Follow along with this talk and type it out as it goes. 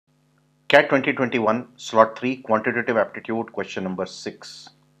CAT 2021 slot 3 quantitative aptitude question number 6.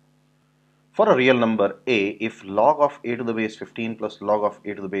 For a real number a, if log of a to the base 15 plus log of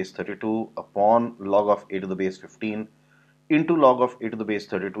a to the base 32 upon log of a to the base 15 into log of a to the base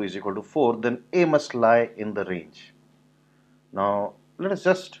 32 is equal to 4, then a must lie in the range. Now let us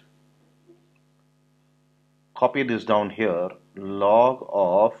just copy this down here. Log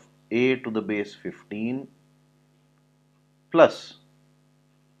of a to the base 15 plus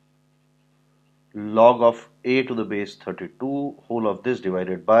log of a to the base 32 whole of this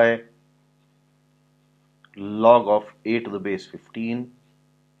divided by log of a to the base 15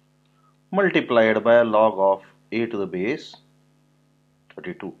 multiplied by log of a to the base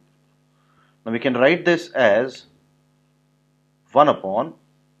 32. Now we can write this as 1 upon,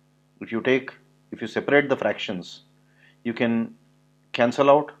 if you separate the fractions, you can cancel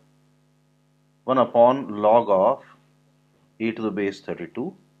out 1 upon log of a to the base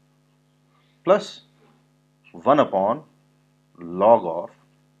 32 plus 1 upon log of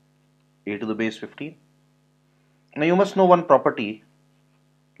a to the base 15. Now you must know one property.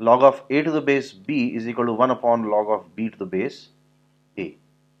 Log of a to the base b is equal to 1 upon log of b to the base a.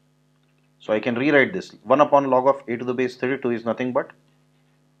 So I can rewrite this. 1 upon log of a to the base 32 is nothing but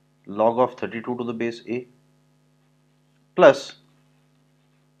log of 32 to the base a plus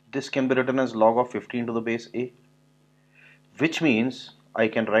this can be written as log of 15 to the base a, which means I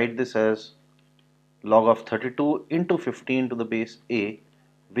can write this as log of 32 into 15 to the base a,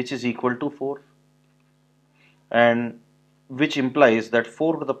 which is equal to 4, and which implies that a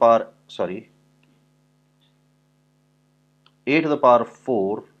to the power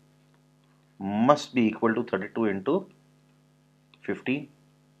 4 must be equal to 32 into 15.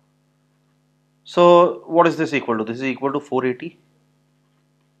 So what is this equal to? This is equal to 480.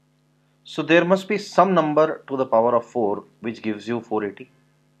 So there must be some number to the power of 4 which gives you 480.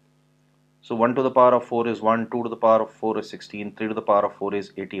 So 1 to the power of 4 is 1, 2 to the power of 4 is 16, 3 to the power of 4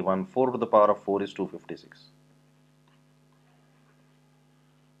 is 81, 4 to the power of 4 is 256.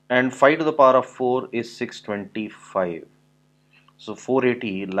 And 5 to the power of 4 is 625. So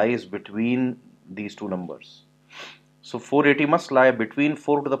 480 lies between these two numbers. So 480 must lie between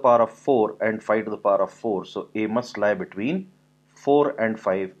 4 to the power of 4 and 5 to the power of 4. So a must lie between 4 and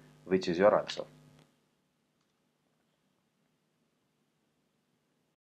 5, which is your answer.